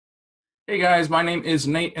Hey guys, my name is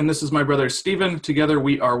Nate, and this is my brother Steven. Together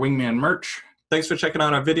we are Wingman Merch. Thanks for checking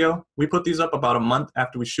out our video. We put these up about a month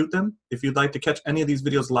after we shoot them. If you'd like to catch any of these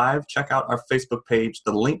videos live, check out our Facebook page.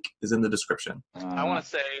 The link is in the description. I want to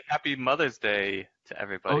say Happy Mother's Day to Oh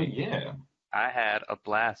everybody. yeah. I had a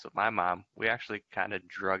blast with my mom. We actually kind of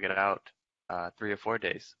drug it out 3 or 4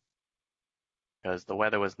 days because the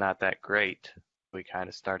weather was not that great. We kind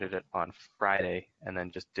of started it on Friday and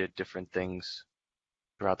then just did different things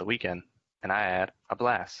throughout the weekend, and I had a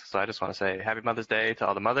blast. So I just want to say Happy Mother's Day to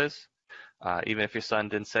all the mothers. Even if your son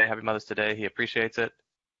didn't say Happy Mother's today, he appreciates it.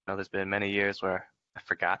 I know there's been many years where I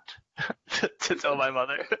forgot to tell my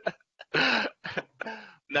mother.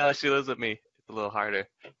 Now that she lives with me, it's a little harder.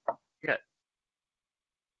 Yeah.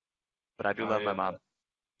 But I do love my mom.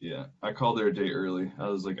 Yeah, I called her a day early. I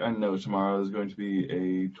was like, I know tomorrow is going to be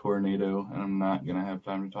a tornado, and I'm not gonna have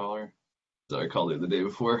time to tell her. So I called her the day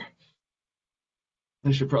before. I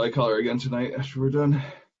should probably call her again tonight after we're done.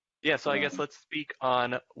 Yeah, so I guess let's speak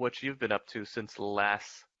on what you've been up to since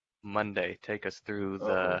last Monday. Take us through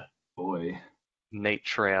the Boy, Nate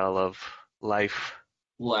trail of life.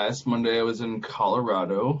 last Monday I was in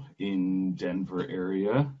Colorado, in Denver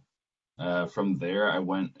area. From there I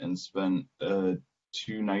went and spent 2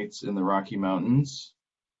 nights in the Rocky Mountains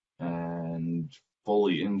and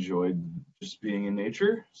fully enjoyed just being in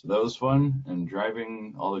nature. So that was fun, and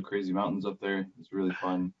driving all the crazy mountains up there is really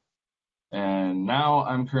fun. And now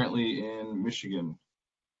I'm currently in Michigan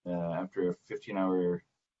after a 15-hour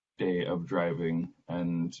day of driving,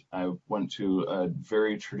 and I went to a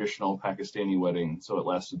very traditional Pakistani wedding, so it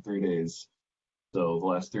lasted 3 days. So the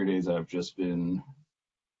last 3 days I've just been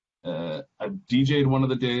I DJ'd one of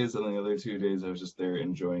the days, and the other 2 days I was just there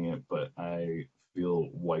enjoying it, but I feel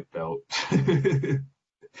wiped out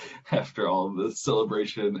after all of the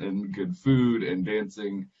celebration and good food and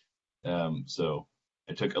dancing. So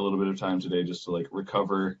I took a little bit of time today just to like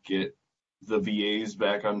recover, get the VAs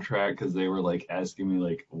back on track because they were like asking me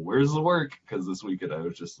like, "Where's the work?" Because this weekend I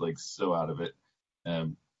was just like so out of it.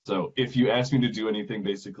 So if you ask me to do anything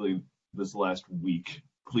basically this last week,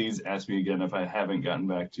 please ask me again if I haven't gotten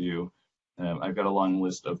back to you. I've got a long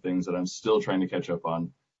list of things that I'm still trying to catch up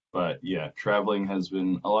on. But yeah, traveling has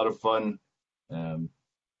been a lot of fun,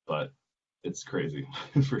 but it's crazy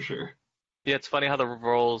for sure. Yeah, it's funny how the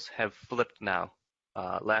roles have flipped now.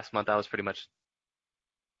 Last month I was pretty much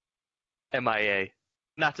MIA.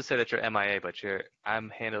 Not to say that you're MIA, but I'm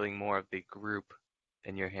handling more of the group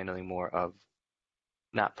and you're handling more of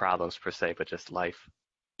not problems per se, but just life.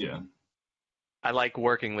 Yeah. I like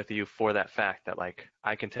working with you for that fact that like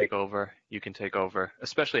I can take over, you can take over.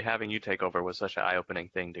 Especially having you take over was such an eye-opening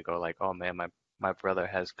thing to go like, oh man, my brother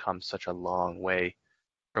has come such a long way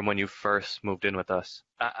from when you first moved in with us.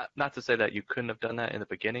 Not to say that you couldn't have done that in the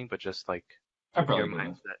beginning, but just like I your probably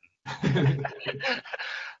could mindset.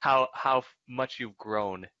 have. How much you've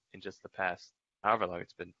grown in just the past, however long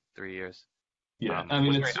it's been, 3 years. Yeah, It I mean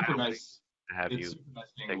was it's very super eye-opening nice. to have It's you super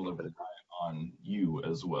nice being take able to over. rely on you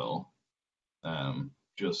as well.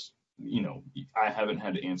 Just I haven't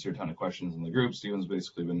had to answer a ton of questions in the group. Steven's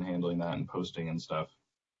basically been handling that and posting and stuff,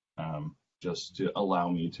 just to allow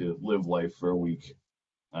me to live life for a week,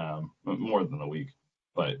 more than a week.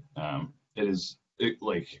 But I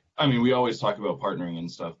mean, we always talk about partnering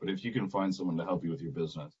and stuff, but if you can find someone to help you with your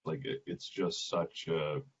business, like it's just such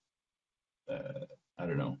a, I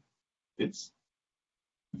don't know, it's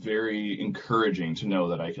very encouraging to know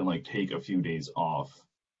that I can like take a few days off,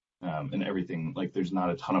 and everything. Like, there's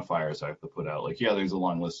not a ton of fires I have to put out. Like, yeah, there's a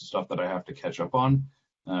long list of stuff that I have to catch up on,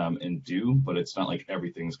 and do, but it's not like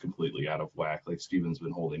everything's completely out of whack. Like, Steven's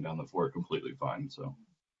been holding down the fort completely fine. So,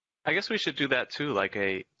 I guess we should do that too, like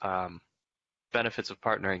a benefits of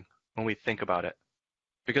partnering when we think about it.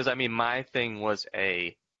 Because I mean, my thing was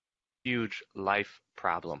a huge life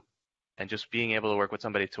problem, and just being able to work with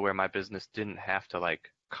somebody to where my business didn't have to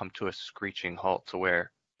like come to a screeching halt to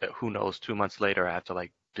where who knows 2 months later I have to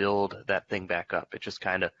like build that thing back up. It just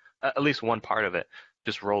kind of at least one part of it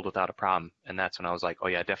just rolled without a problem, and that's when I was like, oh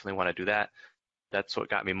yeah, I definitely want to do that. That's what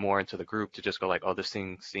got me more into the group to just go like, oh, this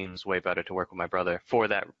thing seems way better to work with my brother for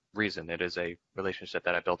that reason. It is a relationship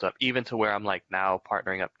that I built up, even to where I'm like now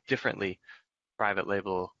partnering up differently, private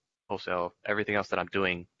label, wholesale, everything else that I'm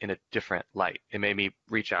doing in a different light. It made me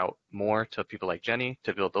reach out more to people like Jenny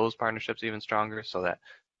to build those partnerships even stronger so that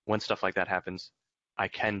when stuff like that happens, I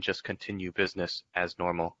can just continue business as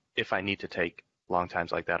normal if I need to take long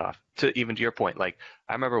times like that off. To even to your point, like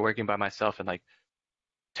I remember working by myself and like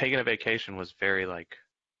taking a vacation was very like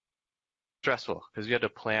stressful because you had to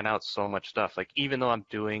plan out so much stuff. Like even though I'm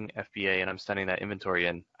doing FBA and I'm sending that inventory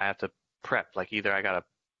in, I have to prep. Like either I gotta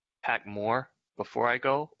pack more before I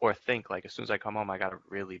go, or think like as soon as I come home, I got to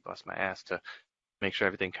really bust my ass to make sure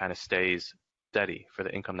everything kind of stays steady for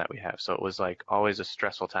the income that we have. So it was like always a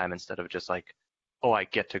stressful time instead of just like, oh, I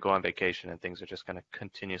get to go on vacation and things are just going to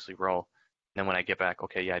continuously roll. And then when I get back,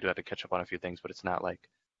 okay, yeah, I do have to catch up on a few things, but it's not like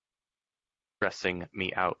stressing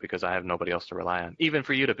me out because I have nobody else to rely on. Even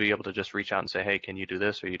for you to be able to just reach out and say, hey, can you do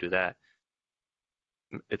this or you do that?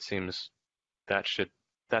 It seems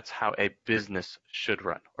that's how a business should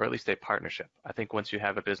run, or at least a partnership. I think once you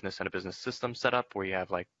have a business and a business system set up where you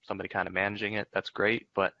have like somebody kind of managing it, that's great.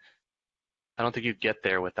 But I don't think you get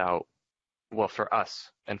there without, well, for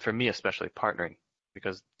us and for me especially, partnering.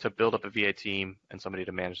 Because to build up a VA team and somebody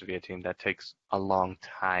to manage the VA team, that takes a long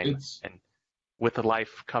time. And with the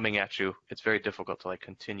life coming at you, it's very difficult to like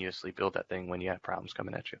continuously build that thing when you have problems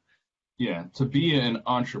coming at you. Yeah, to be an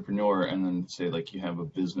entrepreneur and then say like you have a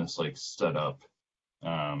business like set up,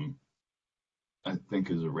 I think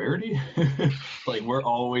is a rarity. Like we're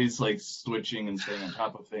always like switching and staying on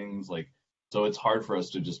top of things. Like so it's hard for us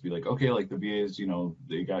to just be like, okay, like the VAs,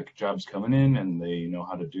 they got jobs coming in and they know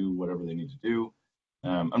how to do whatever they need to do.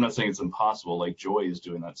 I'm not saying it's impossible. Like Joy is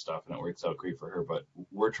doing that stuff and it works out great for her, but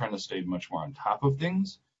we're trying to stay much more on top of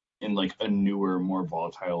things in like a newer, more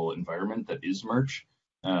volatile environment that is merch.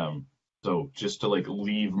 So just to like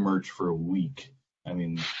leave merch for a week, I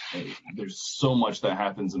mean, there's so much that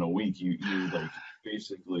happens in a week. You like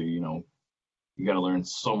basically, you got to learn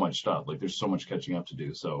so much stuff. Like there's so much catching up to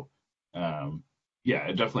do. So, yeah,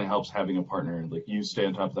 it definitely helps having a partner. Like you stay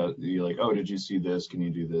on top of that. You're like, oh, did you see this? Can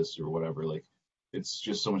you do this or whatever? Like it's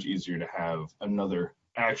just so much easier to have another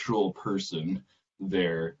actual person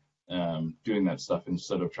there doing that stuff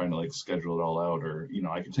instead of trying to like schedule it all out or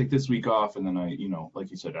I can take this week off and then I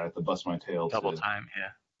like you said I have to bust my tail Double time,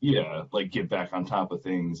 yeah like get back on top of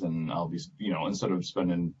things and I'll be instead of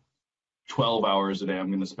spending 12 hours a day I'm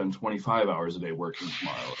going to spend 25 hours a day working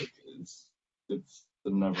tomorrow. It's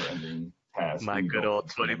the never ending task. My good old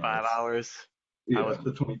 25 hours. Yeah, I was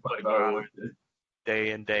the 25 hours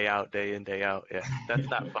day in day out. Yeah, that's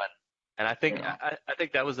not fun. And I think Yeah. I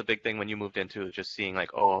think that was the big thing when you moved into just seeing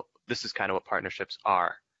like, oh, this is kind of what partnerships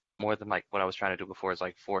are, more than like what I was trying to do before is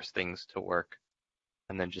like force things to work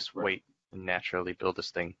and then just Right. wait and naturally build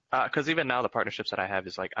this thing. Because even now the partnerships that I have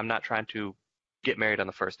is like I'm not trying to get married on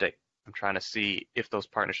the first date. I'm trying to see if those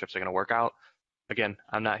partnerships are going to work out. Again,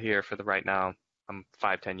 I'm not here for the right now. I'm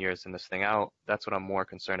 5-10 years in this thing out. That's what I'm more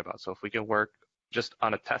concerned about. So if we can work just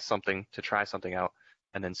on a test something to try something out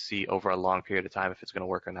and then see over a long period of time if it's going to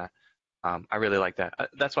work or not. I really like that.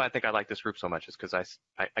 That's why I think I like this group so much is because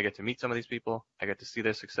I get to meet some of these people. I get to see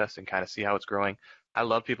their success and kind of see how it's growing. I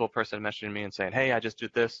love people person messaging me and saying, hey, I just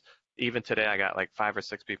did this. Even today, I got like 5 or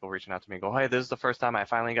 6 people reaching out to me and go, hey, this is the first time I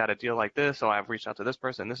finally got a deal like this. So I've reached out to this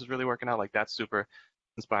person. This is really working out. Like that's super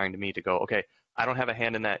inspiring to me to go, okay, I don't have a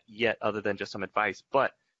hand in that yet other than just some advice.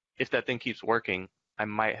 But if that thing keeps working, I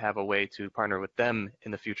might have a way to partner with them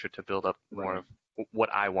in the future to build up more of what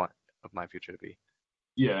I want of my future to be.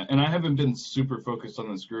 Yeah, and I haven't been super focused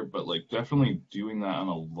on this group, but like definitely doing that on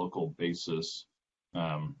a local basis.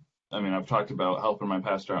 I mean, I've talked about helping my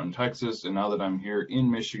pastor out in Texas, and now that I'm here in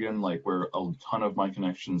Michigan, like where a ton of my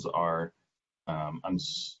connections are, I'm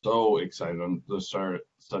so excited to start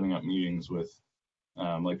setting up meetings with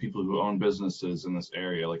like people who own businesses in this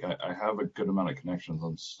area. Like I have a good amount of connections.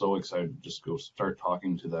 I'm so excited to just go start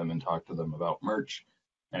talking to them and talk to them about merch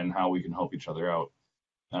and how we can help each other out.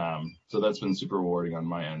 So that's been super rewarding on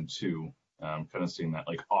my end too. Kind of seeing that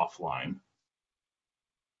like offline.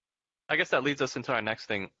 I guess that leads us into our next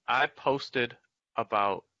thing. I posted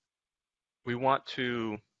about you want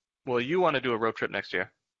to do a road trip next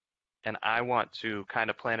year, and I want to kind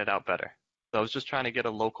of plan it out better. So I was just trying to get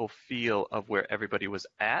a local feel of where everybody was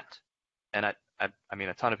at, and I mean,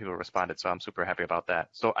 a ton of people responded, so I'm super happy about that.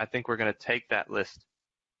 So I think we're going to take that list,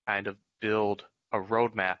 kind of build a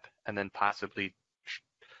roadmap, and then possibly,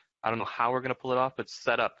 I don't know how we're going to pull it off, but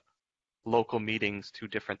set up local meetings to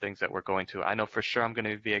different things that we're going to. I know for sure I'm going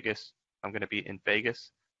to be Vegas. I'm going to be in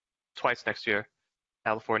Vegas twice next year,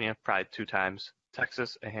 California probably 2 times,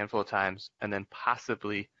 Texas a handful of times, and then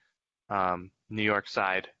possibly New York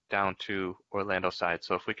side down to Orlando side.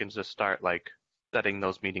 So if we can just start like setting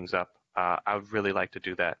those meetings up, I would really like to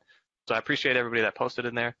do that. So I appreciate everybody that posted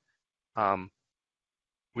in there.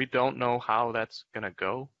 We don't know how that's going to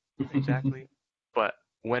go exactly, but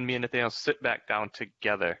when me and Nathaniel sit back down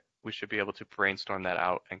together, we should be able to brainstorm that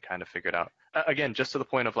out and kind of figure it out. Again, just to the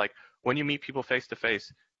point of like, when you meet people face to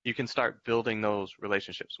face, you can start building those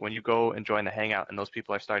relationships. When you go and join the hangout and those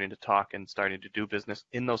people are starting to talk and starting to do business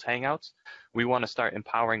in those hangouts, we want to start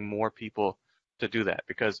empowering more people to do that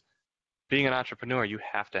because being an entrepreneur, you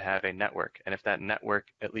have to have a network. And if that network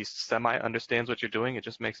at least semi understands what you're doing, it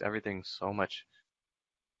just makes everything so much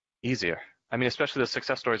easier. I mean, especially the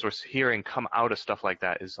success stories we're hearing come out of stuff like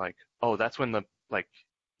that is like, oh, that's when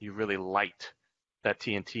you really light that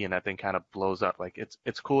TNT and that thing kind of blows up. Like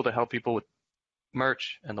it's cool to help people with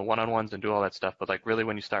merch and the one-on-ones and do all that stuff, but like really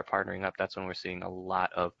when you start partnering up, that's when we're seeing a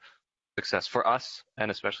lot of success for us and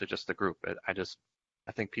especially just the group.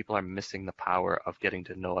 I think people are missing the power of getting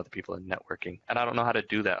to know other people and networking. And I don't know how to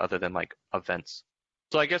do that other than like events.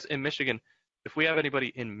 So I guess in Michigan, if we have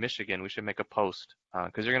anybody in Michigan, we should make a post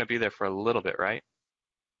because you're going to be there for a little bit, right?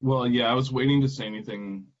 Well, yeah, I was waiting to say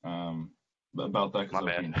anything about that My because I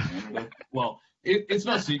was bad. in Canada. Well, it's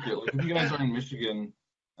no secret. Like if you guys are in Michigan,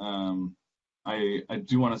 I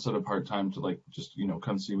do want to set apart time to like just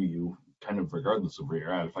come see you, kind of regardless of where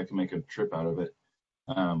you're at. If I can make a trip out of it,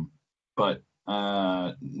 but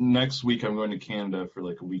next week I'm going to Canada for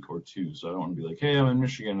like a week or two, so I don't want to be like, hey, I'm in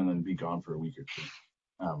Michigan and then be gone for a week or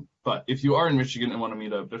two. But if you are in Michigan and want to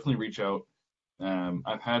meet up, definitely reach out.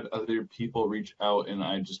 I've had other people reach out and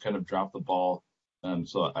I just kind of dropped the ball.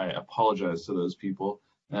 So I apologize to those people.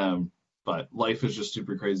 But life is just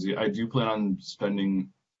super crazy. I do plan on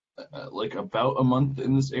spending like about a month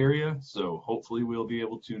in this area. So hopefully we'll be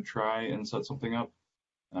able to try and set something up.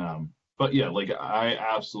 But yeah, like I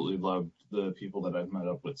absolutely loved the people that I've met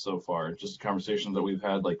up with so far. Just conversations that we've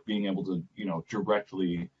had, like being able to,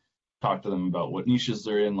 directly talk to them about what niches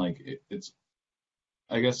they're in. Like it's,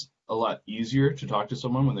 I guess, a lot easier to talk to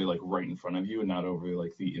someone when they're like right in front of you and not over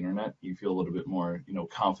like the internet. You feel a little bit more,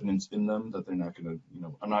 confidence in them that they're not gonna,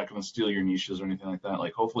 I'm not gonna steal your niches or anything like that.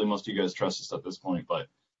 Like hopefully most of you guys trust us at this point, but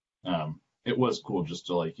it was cool just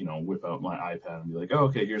to like, whip out my iPad and be like, oh,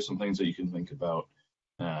 okay, here's some things that you can think about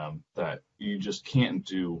that you just can't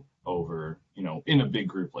do over, in a big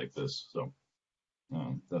group like this. So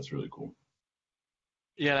that's really cool.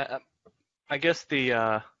 Yeah, I guess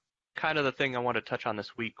the kind of the thing I want to touch on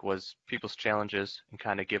this week was people's challenges and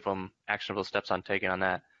kind of give them actionable steps on taking on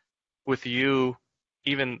that. With you,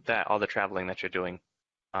 even that, all the traveling that you're doing,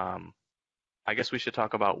 I guess we should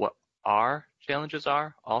talk about what our challenges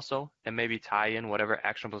are also, and maybe tie in whatever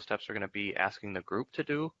actionable steps we're going to be asking the group to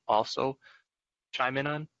do also chime in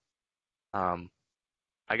on.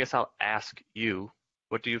 I guess I'll ask you,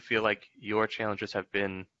 what do you feel like your challenges have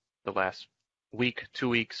been the last week, 2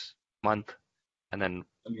 weeks, month, and then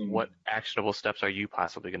what actionable steps are you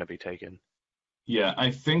possibly going to be taking? Yeah,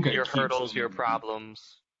 I think your hurdles, your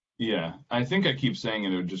problems. Yeah, I think I keep saying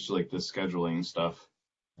it, just like the scheduling stuff,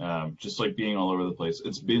 just like being all over the place.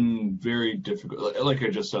 It's been very difficult. Like I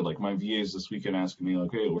just said, like my VAs this weekend asking me,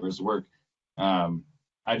 like, hey, where's the work?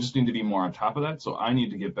 I just need to be more on top of that. So I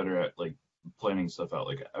need to get better at like planning stuff out.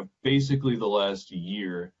 Like I've basically the last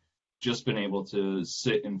year just been able to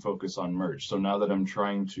sit and focus on merch. So now that I'm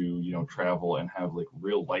trying to, travel and have like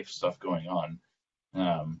real life stuff going on,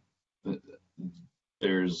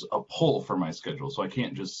 there's a pull for my schedule. So I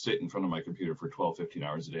can't just sit in front of my computer for 12, 15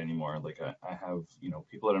 hours a day anymore. Like I have,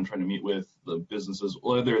 people that I'm trying to meet with, the businesses,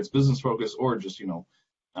 whether it's business focused or just,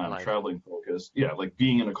 traveling focused. Yeah, like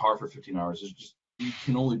being in a car for 15 hours is just, you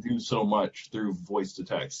can only do so much through voice to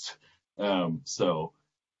text.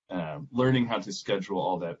 Learning how to schedule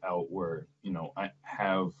all that out where, I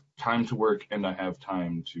have time to work and I have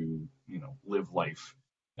time to, live life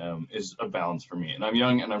is a balance for me. And I'm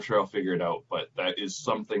young and I'm sure I'll figure it out, but that is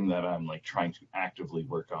something that I'm like trying to actively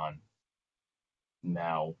work on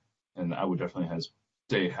now. And I would definitely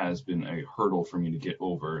say has been a hurdle for me to get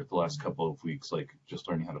over the last couple of weeks, like just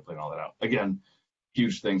learning how to plan all that out. Again,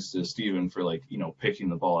 huge thanks to Steven for like, picking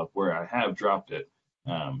the ball up where I have dropped it.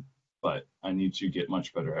 But I need to get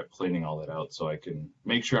much better at planning all that out so I can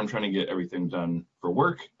make sure I'm trying to get everything done for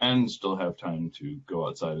work and still have time to go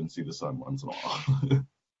outside and see the sun once in a while.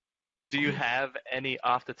 Do you have any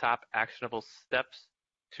off the top actionable steps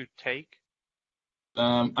to take?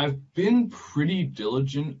 I've been pretty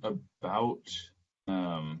diligent about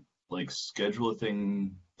like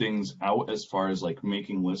scheduling things out as far as like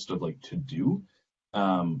making list of like to do,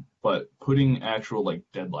 but putting actual like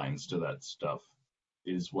deadlines to that stuff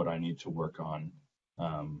is what I need to work on.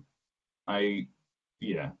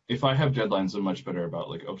 If I have deadlines, I'm much better about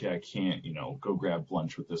like, okay, I can't, go grab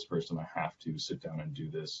lunch with this person. I have to sit down and do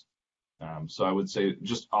this. So I would say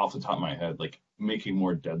just off the top of my head, like making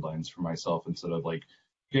more deadlines for myself instead of like,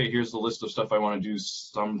 okay, here's the list of stuff I want to do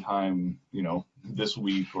sometime, this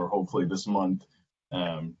week or hopefully this month.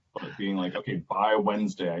 But being like, okay, by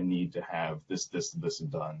Wednesday, I need to have this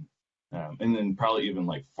done. And then probably even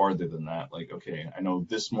like farther than that, like, okay, I know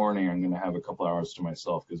this morning I'm going to have a couple hours to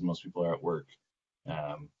myself because most people are at work.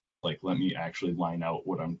 like let me actually line out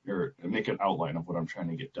or make an outline of what I'm trying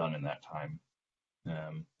to get done in that time,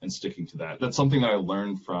 and sticking to that. That's something that I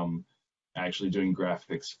learned from actually doing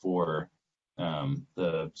graphics for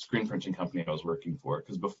the screen printing company I was working for.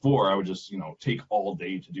 Because before I would just, take all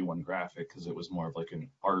day to do one graphic because it was more of like an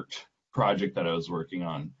art project that I was working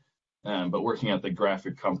on. But working at the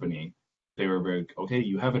graphic company, they were very, okay,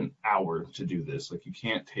 you have an hour to do this. Like you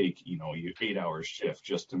can't take, your 8 hour shift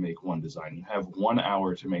just to make one design. You have 1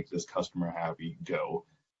 hour to make this customer happy, go.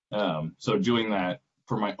 So doing that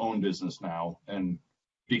for my own business now, and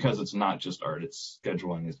because it's not just art, it's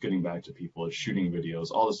scheduling, it's getting back to people, it's shooting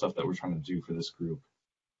videos, all the stuff that we're trying to do for this group.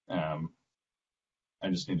 I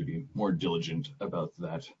just need to be more diligent about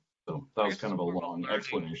that. So that was kind of a long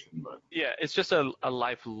explanation, but yeah, it's just a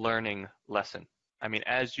life learning lesson. I mean,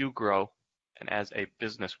 as you grow and as a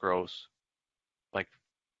business grows, like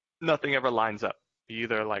nothing ever lines up. You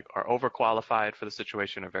either like are overqualified for the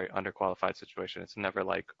situation or very underqualified situation. It's never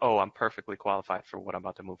like, oh, I'm perfectly qualified for what I'm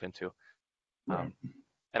about to move into. right.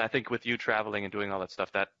 And I think with you traveling and doing all that stuff,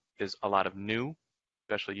 that is a lot of new,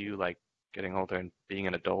 especially you like getting older and being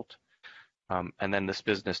an adult. And then this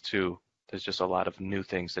business too, there's just a lot of new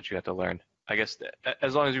things that you have to learn. I guess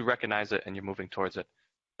as long as you recognize it and you're moving towards it,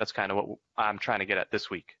 that's kind of what I'm trying to get at this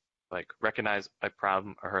week. Like recognize a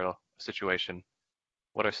problem, a hurdle, a situation.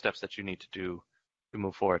 What are steps that you need to do to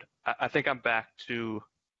move forward? I think I'm back to,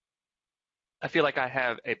 I feel like I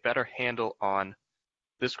have a better handle on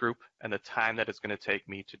this group and the time that it's going to take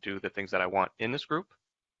me to do the things that I want in this group.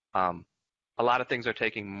 A lot of things are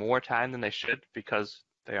taking more time than they should because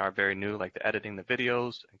they are very new, like the editing the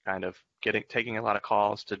videos and kind of taking a lot of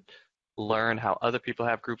calls to learn how other people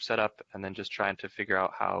have groups set up and then just trying to figure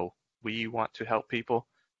out how we want to help people.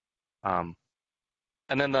 And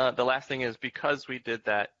then the last thing is because we did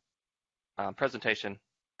that presentation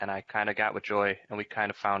and I kind of got with Joy and we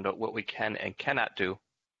kind of found out what we can and cannot do.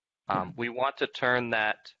 We want to turn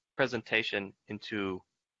that presentation into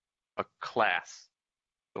a class.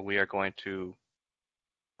 So we are going to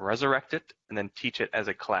resurrect it and then teach it as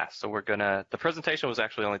a class. So the presentation was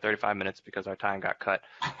actually only 35 minutes because our time got cut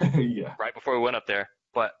Yeah. right before we went up there.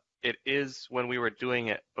 But it is, when we were doing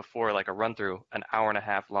it before, like a run through, an hour and a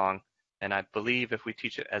half long. And I believe if we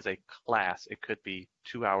teach it as a class, it could be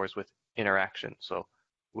 2 hours with interaction. So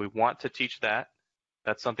we want to teach that.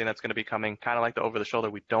 That's something that's going to be coming kind of like the over the shoulder.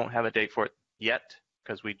 We don't have a date for it yet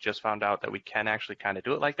because we just found out that we can actually kind of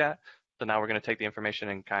do it like that. So now we're going to take the information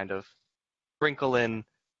and kind of sprinkle in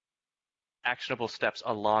actionable steps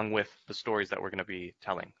along with the stories that we're going to be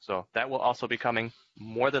telling. So that will also be coming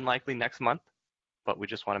more than likely next month, but we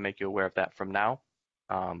just want to make you aware of that from now.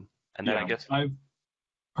 And then I guess I've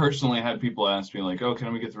personally had people ask me like, oh,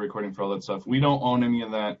 can we get the recording for all that stuff? We don't own any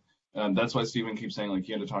of that. That's why Steven keeps saying like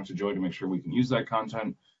he had to talk to Joy to make sure we can use that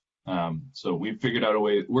content. So we figured out a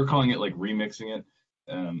way. We're calling it like remixing it.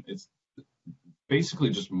 It's basically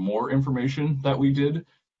just more information that we did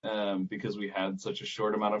because we had such a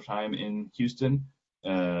short amount of time in Houston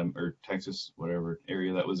or Texas, whatever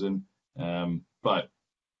area that was in. But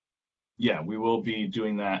yeah, we will be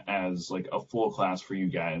doing that as like a full class for you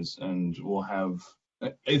guys, and we'll have.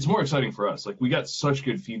 It's more exciting for us. Like we got such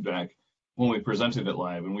good feedback when we presented it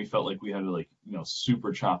live, and we felt like we had to like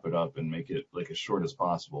super chop it up and make it like as short as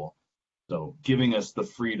possible. So giving us the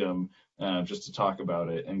freedom just to talk about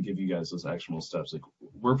it and give you guys those actionable steps, like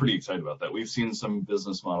we're pretty excited about that. We've seen some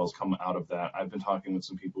business models come out of that. I've been talking with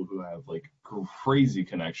some people who have like crazy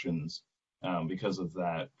connections because of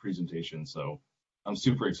that presentation. So I'm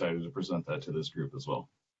super excited to present that to this group as well.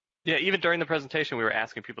 Yeah, even during the presentation, we were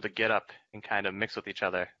asking people to get up and kind of mix with each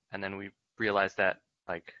other. And then we realized that,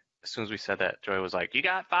 like, as soon as we said that, Joy was like, you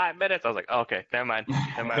got 5 minutes. I was like, oh, okay, never mind.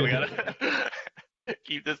 We got to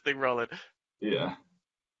keep this thing rolling. Yeah.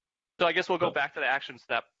 So I guess we'll go back to the action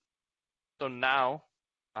step. So now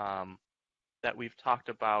that we've talked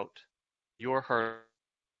about your hurdle,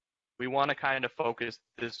 we want to kind of focus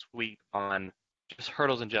this week on just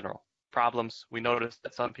hurdles in general, problems. We noticed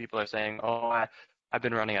that some people are saying, oh, I've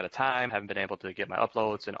been running out of time, haven't been able to get my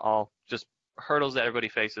uploads, and all just hurdles that everybody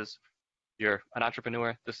faces. You're an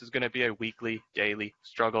entrepreneur. This is going to be a weekly, daily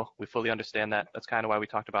struggle. We fully understand that. That's kind of why we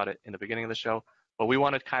talked about it in the beginning of the show. But we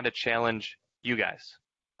want to kind of challenge you guys.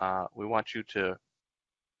 We want you to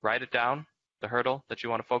write it down, the hurdle that you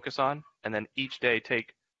want to focus on, and then each day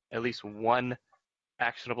take at least one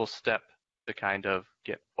actionable step to kind of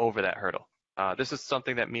get over that hurdle. This is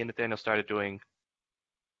something that me and Nathaniel started doing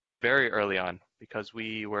very early on because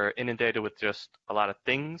we were inundated with just a lot of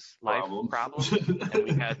things, life problems, and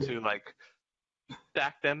we had to like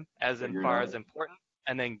stack them as in far as important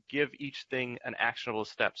and then give each thing an actionable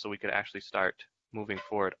step so we could actually start moving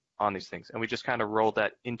forward on these things. And we just kind of rolled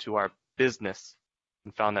that into our business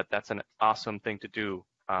and found that that's an awesome thing to do.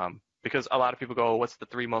 Because a lot of people go, what's the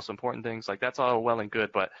 3 most important things? Like, that's all well and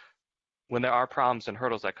good, but when there are problems and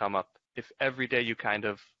hurdles that come up, if every day you kind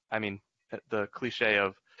of, I mean, the cliche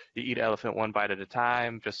of you eat elephant one bite at a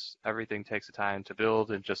time, just everything takes a time to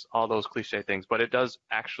build, and just all those cliche things. But it does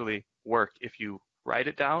actually work if you write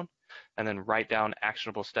it down and then write down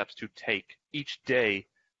actionable steps to take each day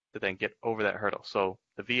to then get over that hurdle. So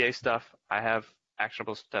the VA stuff, I have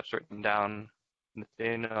actionable steps written down. If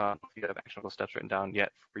you have actionable steps written down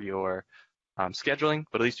yet for your scheduling,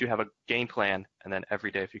 but at least you have a game plan, and then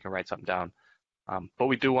every day if you can write something down. But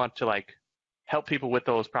we do want to like help people with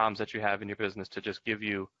those problems that you have in your business, to just give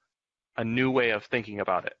you a new way of thinking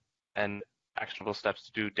about it and actionable steps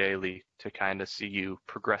to do daily to kind of see you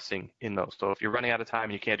progressing in those. So if you're running out of time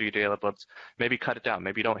and you can't do your daily uploads, maybe cut it down.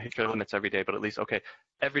 Maybe you don't hit your limits every day, but at least, okay,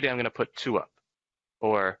 every day I'm going to put 2 up,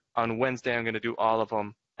 or on Wednesday I'm going to do all of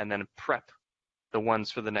them, and then prep the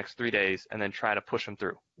ones for the next 3 days, and then try to push them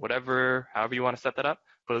through. However you want to set that up,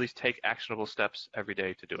 but at least take actionable steps every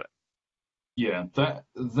day to do it. Yeah,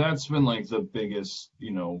 that's been like the biggest,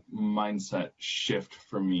 mindset shift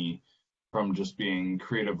for me, from just being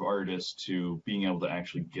creative artist to being able to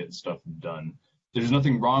actually get stuff done. There's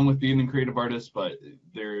nothing wrong with being a creative artist, but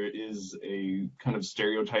there is a kind of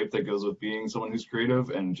stereotype that goes with being someone who's creative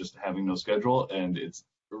and just having no schedule. And it's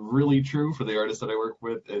really true for the artists that I work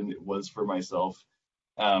with, and it was for myself.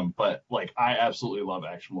 But like, I absolutely love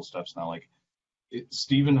actionable steps now. Like,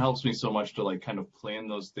 Steven helps me so much to like kind of plan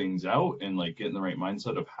those things out and like get in the right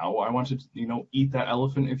mindset of how I want to, eat that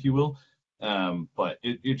elephant, if you will. But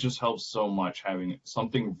it just helps so much having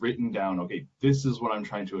something written down. Okay, this is what I'm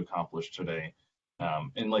trying to accomplish today.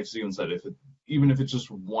 And like Steven said, even if it's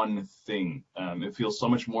just one thing, it feels so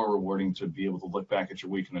much more rewarding to be able to look back at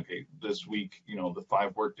your week and, okay, this week, the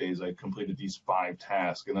 5 work days, I completed these 5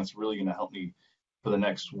 tasks, and that's really going to help me for the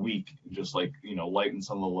next week, just like, lighten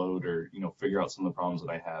some of the load, or, figure out some of the problems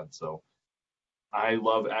that I had. So I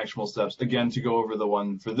love actionable steps. Again, to go over the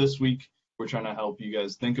one for this week, we're trying to help you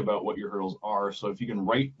guys think about what your hurdles are. So if you can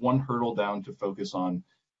write one hurdle down to focus on,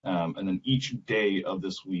 and then each day of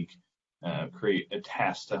this week, create a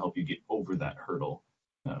task to help you get over that hurdle.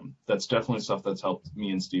 That's definitely stuff that's helped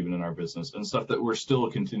me and Steven in our business, and stuff that we're still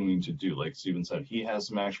continuing to do. Like Steven said, he has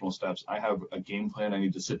some actionable steps. I have a game plan. I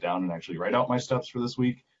need to sit down and actually write out my steps for this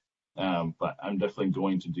week. But I'm definitely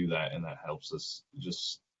going to do that, and that helps us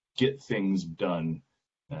just get things done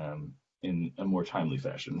in a more timely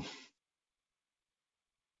fashion.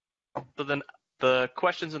 So then the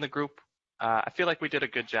questions in the group, I feel like we did a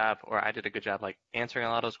good job, or I did a good job, like answering a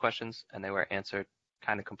lot of those questions, and they were answered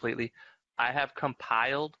kind of completely. I have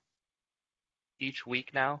compiled each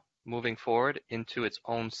week now, moving forward, into its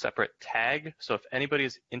own separate tag. So if anybody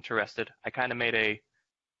is interested, I kind of made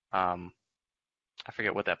I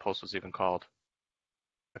forget what that post was even called.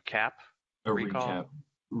 A recap.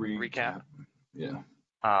 Yeah.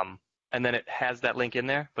 And then it has that link in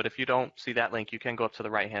there. But if you don't see that link, you can go up to the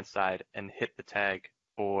right-hand side and hit the tag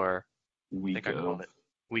for week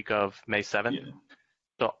of May 7th. Yeah.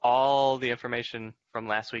 So all the information from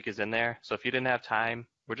last week is in there. So if you didn't have time,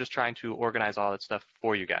 we're just trying to organize all that stuff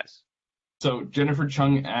for you guys. So Jennifer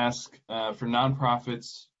Chung asked, for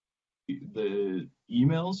nonprofits, the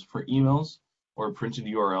emails or printed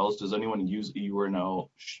URLs, does anyone use a URL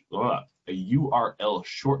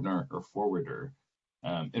shortener or forwarder?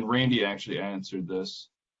 And Randy actually answered this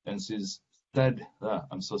and said,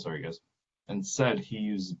 I'm so sorry, guys, and said he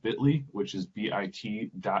used Bitly, which is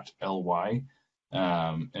bit.ly.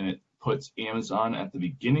 And it puts Amazon at the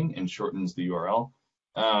beginning and shortens the URL.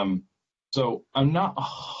 So I'm not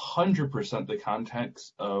 100% the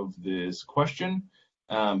context of this question,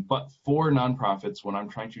 but for nonprofits, when I'm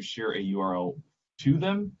trying to share a URL to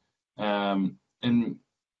them, and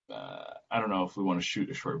I don't know if we want to shoot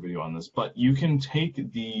a short video on this, but you can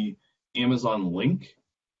take the Amazon link.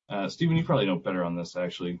 Steven, you probably know better on this,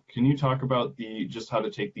 actually. Can you talk about just how to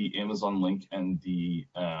take the Amazon link and the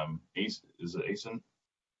ASIN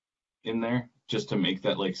in there, just to make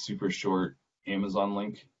that like super short Amazon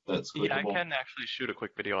link that's clickable? Yeah, I can actually shoot a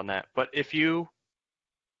quick video on that. But if you're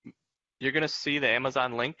going to see the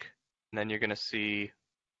Amazon link, and then you're going to see,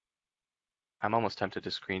 I'm almost tempted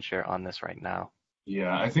to screen share on this right now.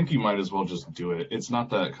 Yeah, I think you might as well just do it. It's not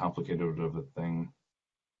that complicated of a thing.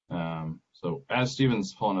 So as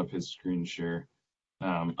Steven's pulling up his screen share,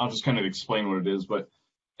 I'll just kind of explain what it is. But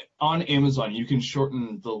on Amazon, you can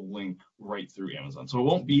shorten the link right through Amazon. So it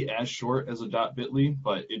won't be as short as a .bitly,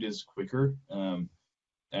 but it is quicker. And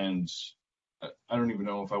I don't even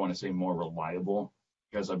know if I want to say more reliable.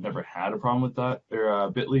 because I've never had a problem with that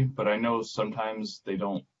or Bitly, but I know sometimes they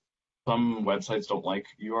don't. Some websites don't like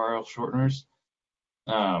URL shorteners.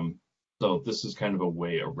 So this is kind of a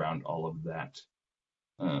way around all of that.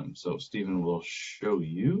 So Stephen will show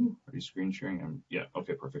you. Are you screen sharing? Yeah.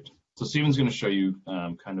 Okay. Perfect. So Stephen's going to show you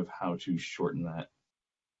kind of how to shorten that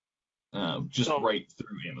just So right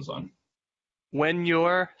through Amazon. when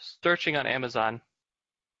you're searching on Amazon,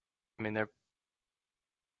 I mean, that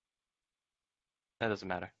doesn't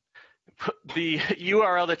matter. The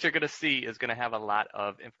URL that you're going to see is going to have a lot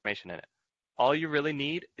of information in it. All you really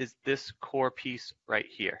need is this core piece right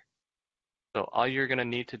here. So all you're going to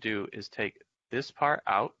need to do is take this part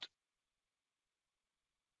out,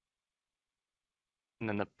 and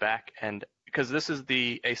then the back end, because this is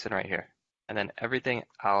the ASIN right here, and then everything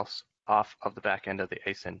else off of the back end of the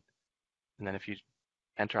ASIN. And then if you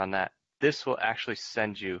enter on that, this will actually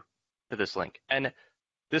send you to this link. And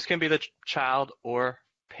this can be the child or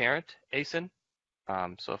parent ASIN.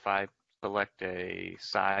 So if I select a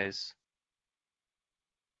size,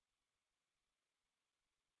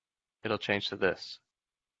 it'll change to this.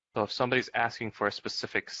 So if somebody's asking for a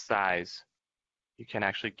specific size, you can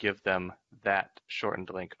actually give them that shortened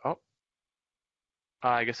link. Oh,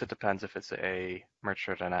 I guess it depends if it's a merch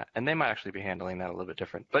shirt or not. And they might actually be handling that a little bit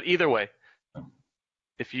different. But either way,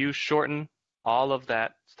 if you shorten all of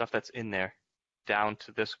that stuff that's in there down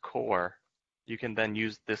to this core, you can then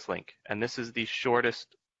use this link. And this is the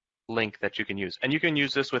shortest link that you can use. And you can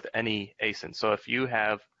use this with any ASIN. So if you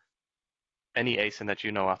have any ASIN that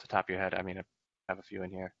you know off the top of your head, I mean, I have a few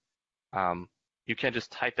in here, you can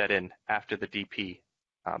just type that in after the DP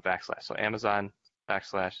backslash. So Amazon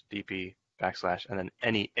backslash DP backslash, and then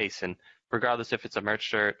any ASIN, regardless if it's a merch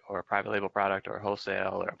shirt or a private label product or a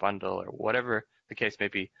wholesale or a bundle or whatever the case may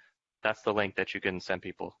be, that's the link that you can send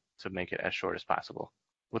people to make it as short as possible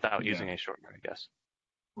without using a shortener, I guess.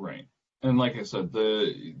 Right. And like I said,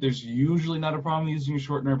 there's usually not a problem using a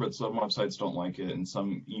shortener, but some websites don't like it, and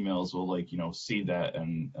some emails will see that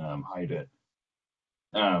and hide it.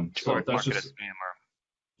 So that's just spam or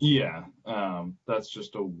yeah, that's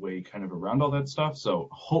just a way kind of around all that stuff. So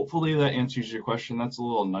hopefully that answers your question. That's a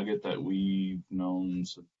little nugget that we've known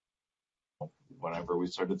whenever we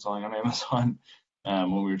started selling on Amazon,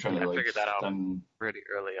 when we were trying to I figured that out pretty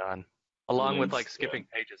early on, along with skipping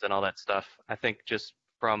pages and all that stuff. I think just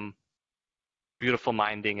from beautiful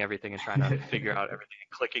minding everything and trying to figure out everything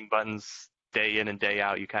and clicking buttons day in and day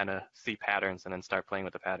out, you kind of see patterns and then start playing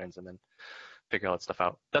with the patterns and then figure all that stuff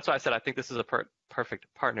out. That's why I said I think this is a perfect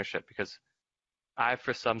partnership, because I,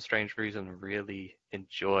 for some strange reason, really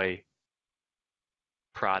enjoy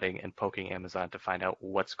prodding and poking Amazon to find out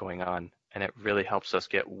what's going on, and it really helps us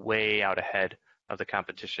get way out ahead of the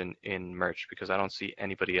competition in merch, because I don't see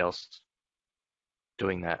anybody else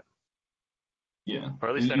doing that. Yeah, or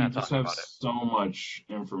at least they're not talking about it. You just have so much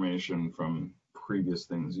information from previous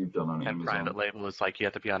things you've done on Amazon. And private label is like you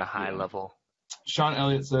have to be on a high level. Sean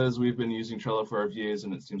Elliott says we've been using Trello for our VAs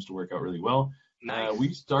and it seems to work out really well. Nice.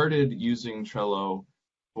 We started using Trello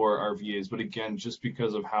for our VAs, but again, just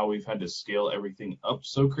because of how we've had to scale everything up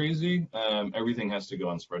so crazy, everything has to go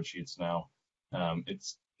on spreadsheets now.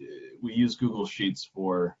 We use Google Sheets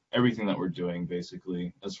for everything that we're doing,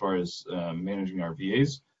 basically, as far as managing our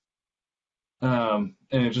VAs. And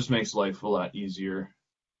it just makes life a lot easier,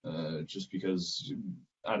 just because,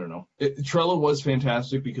 I don't know. Trello was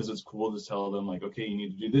fantastic because it's cool to tell them, like, okay, you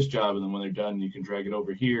need to do this job, and then when they're done, you can drag it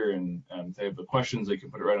over here, and if they have the questions, they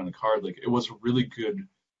can put it right on the card. Like, it was really good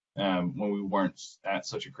when we weren't at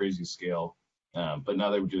such a crazy scale, but now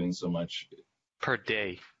that we're doing so much. Per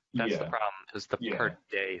day. That's the problem, is the per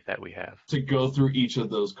day that we have. To go through each of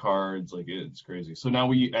those cards, like, it's crazy. So now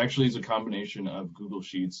we actually use a combination of Google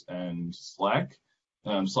Sheets and Slack.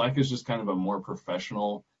 Slack is just kind of a more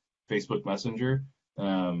professional Facebook Messenger.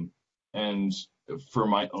 And for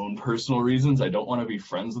my own personal reasons, I don't want to be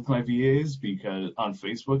friends with my VAs, because on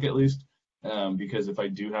Facebook at least, because if I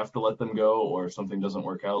do have to let them go or if something doesn't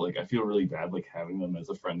work out, like, I feel really bad, like, having them as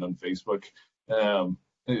a friend on Facebook.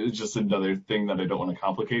 It's just another thing that I don't want to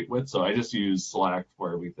complicate with. So I just use Slack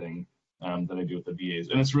for everything that I do with the VAs.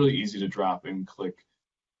 And it's really easy to drop in like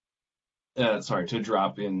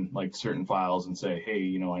certain files and say,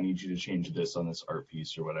 hey, I need you to change this on this art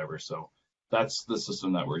piece or whatever. So that's the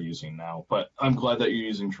system that we're using now. But I'm glad that you're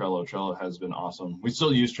using Trello. Trello has been awesome. We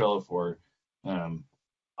still use Trello for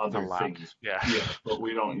other things. Yeah, but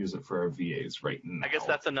we don't use it for our VAs right now. I guess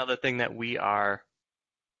that's another thing that we are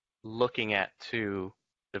looking at to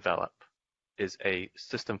develop, is a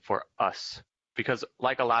system for us. Because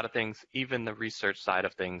like a lot of things, even the research side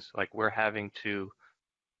of things, like, we're having to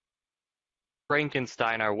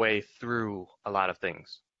Frankenstein our way through a lot of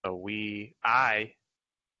things. So I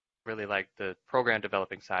really like the program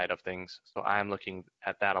developing side of things, so I'm looking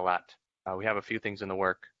at that a lot. We have a few things in the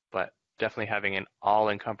work, but definitely having an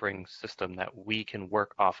all-encompassing system that we can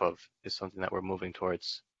work off of is something that we're moving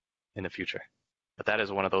towards in the future. But that is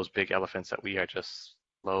one of those big elephants that we are just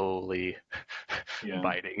slowly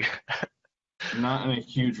biting. I'm not in a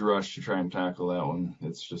huge rush to try and tackle that one.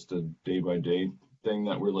 It's just a day-by-day thing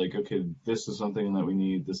that we're like, okay, this is something that we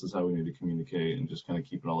need, this is how we need to communicate, and just kind of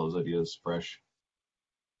keeping all those ideas fresh.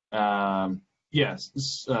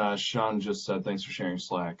 Yes, Sean just said, thanks for sharing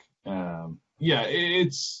Slack. Yeah,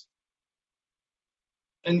 it's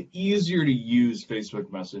an easier to use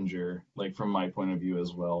Facebook Messenger, like from my point of view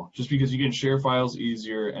as well, just because you can share files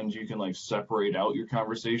easier and you can like separate out your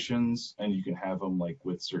conversations and you can have them like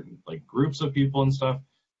with certain like groups of people and stuff.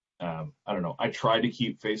 I don't know. I try to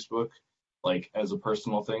keep Facebook like as a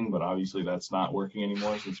personal thing, but obviously that's not working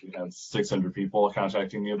anymore since we have 600 people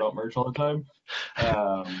contacting me about merch all the time.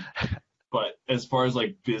 But as far as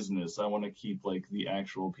like business, I want to keep like the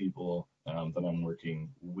actual people that I'm working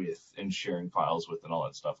with and sharing files with and all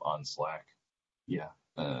that stuff on Slack. Yeah.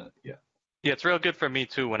 Yeah, it's real good for me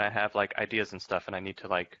too when I have like ideas and stuff and I need to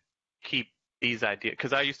like keep these ideas,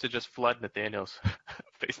 because I used to just flood Nathaniel's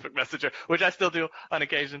Facebook Messenger, which I still do on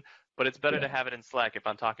occasion, but it's better to have it in Slack if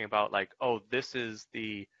I'm talking about like, oh, this is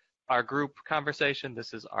our group conversation,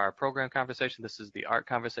 this is our program conversation, this is the art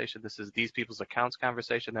conversation, this is these people's accounts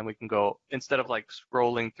conversation. Then we can go, instead of like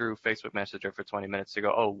scrolling through Facebook Messenger for 20 minutes to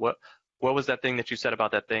go, oh, what was that thing that you said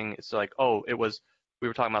about that thing? It's like, oh, we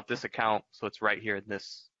were talking about this account, so it's right here in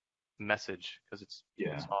this message, because it's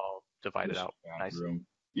all divided out nicely.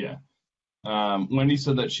 Yeah. Wendy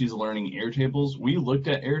said that she's learning Airtables. We looked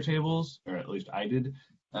at Airtables, or at least I did.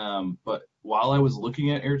 But while I was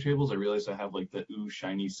looking at Airtables, I realized I have like the ooh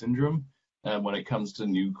shiny syndrome when it comes to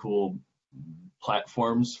new cool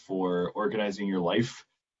platforms for organizing your life.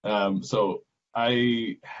 So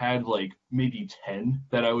I had like maybe 10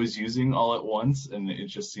 that I was using all at once, and it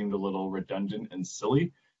just seemed a little redundant and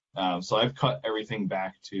silly. So I've cut everything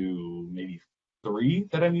back to maybe 3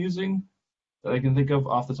 that I'm using that I can think of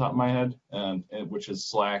off the top of my head, which is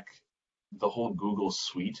Slack, the whole Google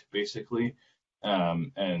suite basically,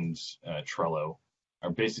 and Trello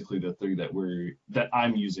are basically the 3 that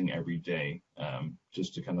I'm using every day,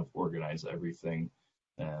 just to kind of organize everything.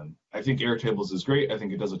 I think Airtables is great. I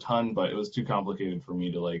think it does a ton, but it was too complicated for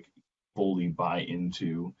me to like fully buy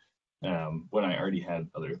into when I already had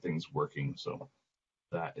other things working. So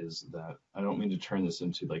that is that. I don't mean to turn this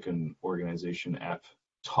into like an organization app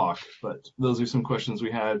talk, but those are some questions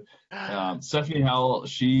we had. Stephanie Howell,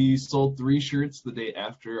 she sold 3 shirts the day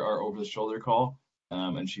after our over the shoulder call,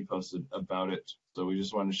 and she posted about it. So we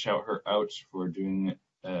just wanted to shout her out for doing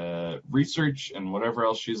research and whatever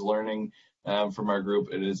else she's learning from our group.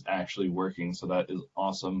 It is actually working, so that is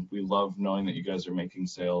awesome. We love knowing that you guys are making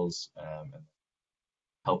sales and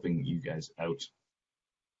helping you guys out.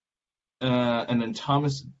 And then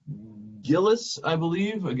Thomas Gillis, I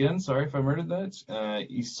believe, again, sorry if I murdered that.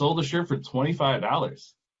 He sold a shirt for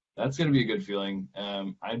 $25. That's going to be a good feeling.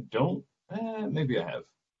 Maybe I have.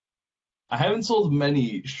 I haven't sold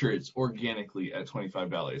many shirts organically at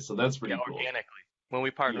 $25, so that's pretty cool. Organically. When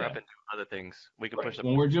we partner up and do other things, we can push up.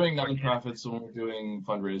 When we're doing nonprofits, when we're doing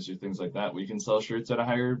fundraisers, things like that, we can sell shirts at a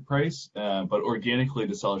higher price. But organically,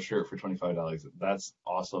 to sell a shirt for $25, that's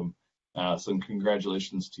awesome. So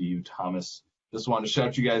congratulations to you, Thomas. Just wanted to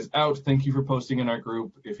shout you guys out. Thank you for posting in our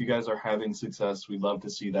group. If you guys are having success, we'd love to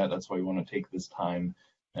see that. That's why we want to take this time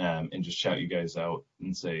and just shout you guys out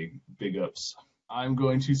and say big ups. I'm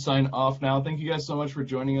going to sign off now. Thank you guys so much for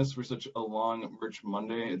joining us for such a long Merch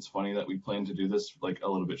Monday. It's funny that we planned to do this like a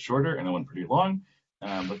little bit shorter and it went pretty long.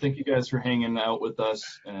 But thank you guys for hanging out with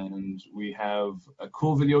us. And we have a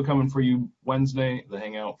cool video coming for you Wednesday, the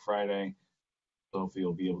Hangout Friday. So hopefully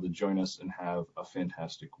you'll be able to join us and have a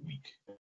fantastic week.